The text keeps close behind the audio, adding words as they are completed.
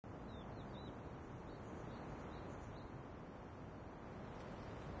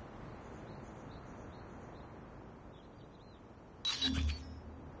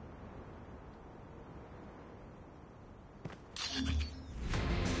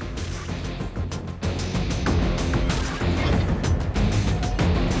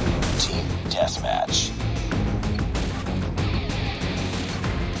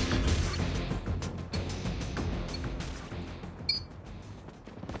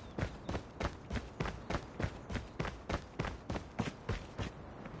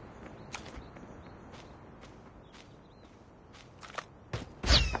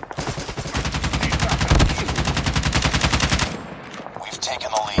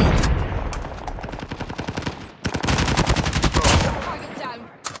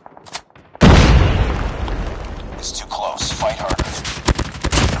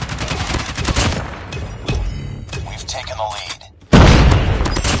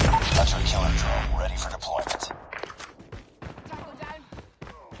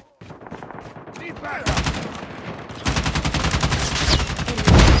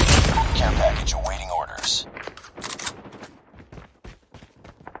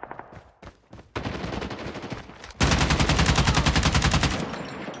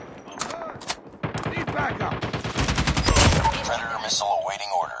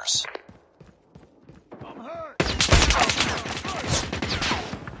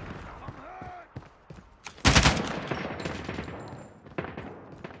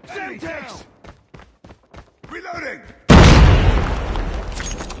takes! Reloading!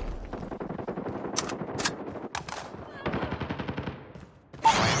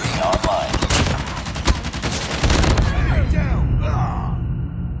 UAV online. Enemy down!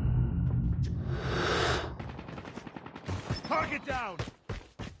 Target down!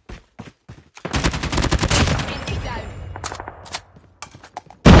 Enemy down.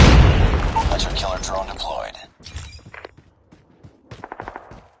 Hunter killer drone deployed.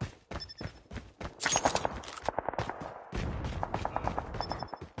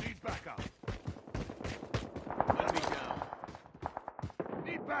 Need backup. Enemy down.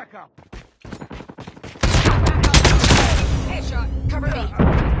 Need backup. Headshot. Cover me.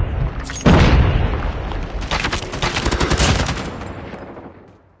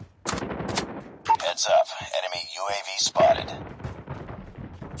 Heads up. Enemy UAV spotted.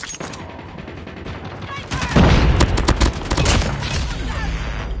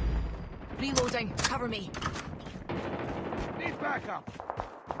 Reloading. Cover me. Need backup.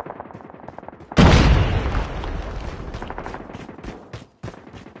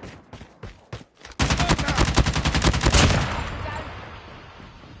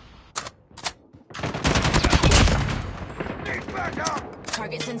 Need backup.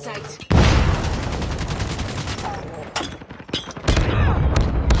 Targets in sight.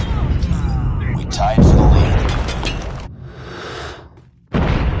 We tied for the lead.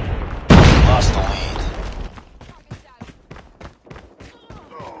 Lost the lead.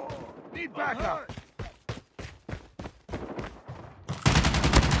 Need backup.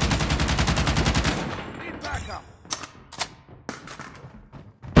 Need backup.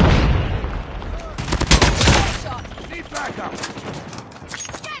 Headshot. Need backup.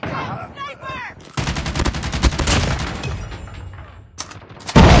 Get down. Sniper.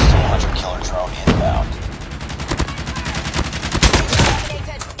 Hostile hunter killer drone inbound.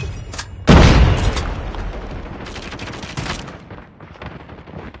 Eliminated.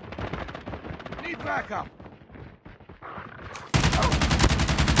 Need backup.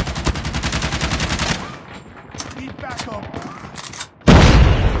 Need backup.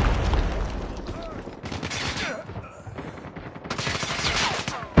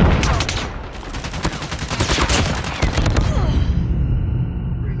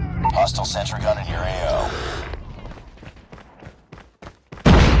 Hostile sentry gun in your AO.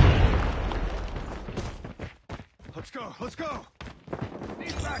 Let's go. Let's go.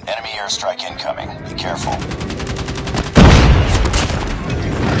 Need backup. Enemy airstrike incoming. Be careful.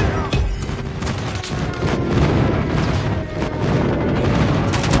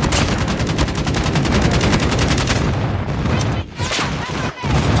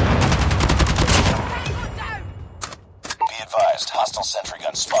 Down. Be advised. Hostile sentry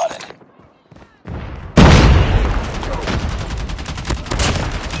gun spotted.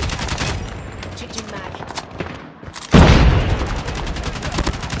 Changing mag.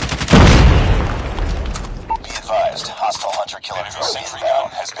 Be advised. Hostile hunter killer sentry gun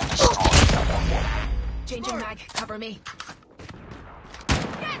has been destroyed. Changing mag. Cover me.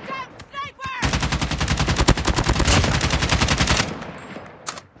 Get down. Sniper.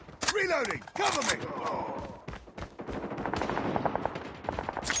 Reloading. Cover me.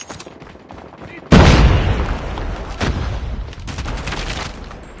 Need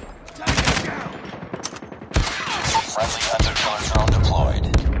Tango down. Friendly hunter killer drone deployed.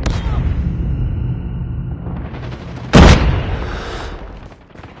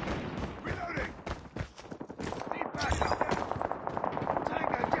 Reloading. Need backup.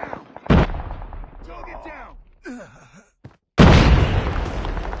 Tango down. Target down.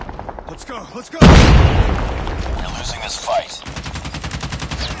 Let's go. Let's go. We're losing this fight.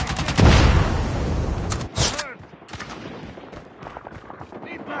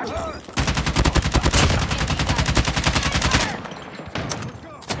 Need backup.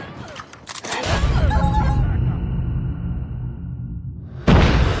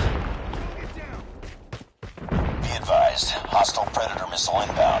 Target down. Be advised. Hostile predator missile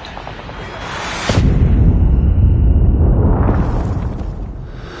inbound.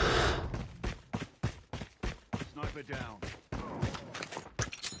 Sniper down.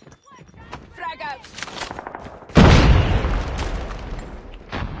 Frag out.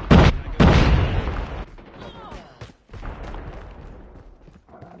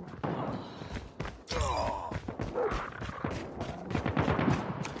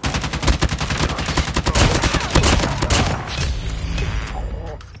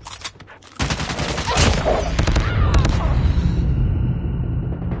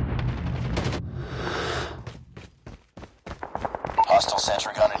 Hostile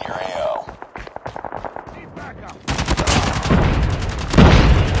sentry gun in your AO. Need backup.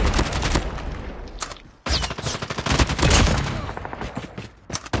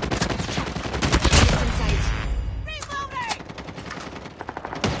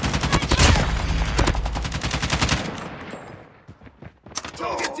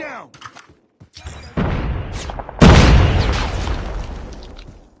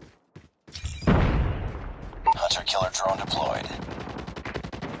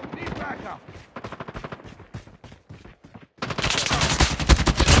 Back up.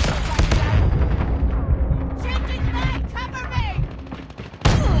 Changing mag! Cover me!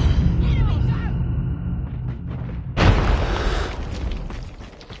 Enemy down!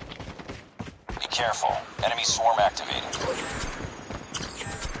 Be careful. Enemy swarm activated.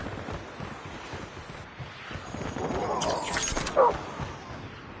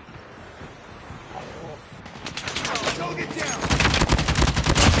 Don't get down.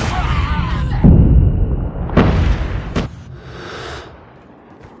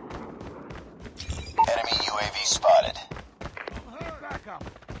 Enemy UAV spotted. Back up.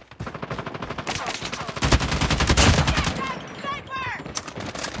 Sniper!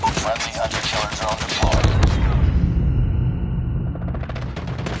 Friendly hunter-killer drone deployed.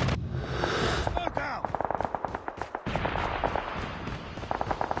 Smoke out.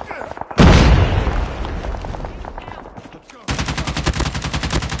 Let's go.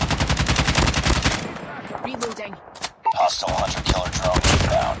 Reloading. Hostile hunter-killer drone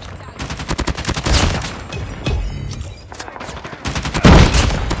inbound.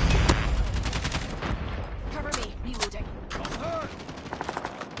 Cover me. Reloading. Hurt.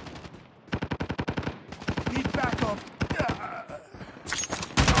 Need backup. Get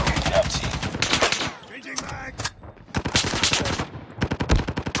up, team. Changing mag.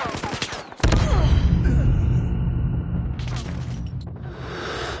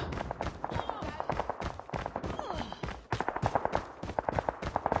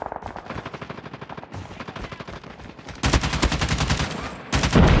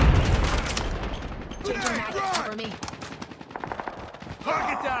 Changing mag. Cover me.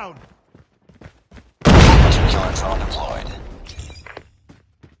 Target down. Hunter-killer drone deployed.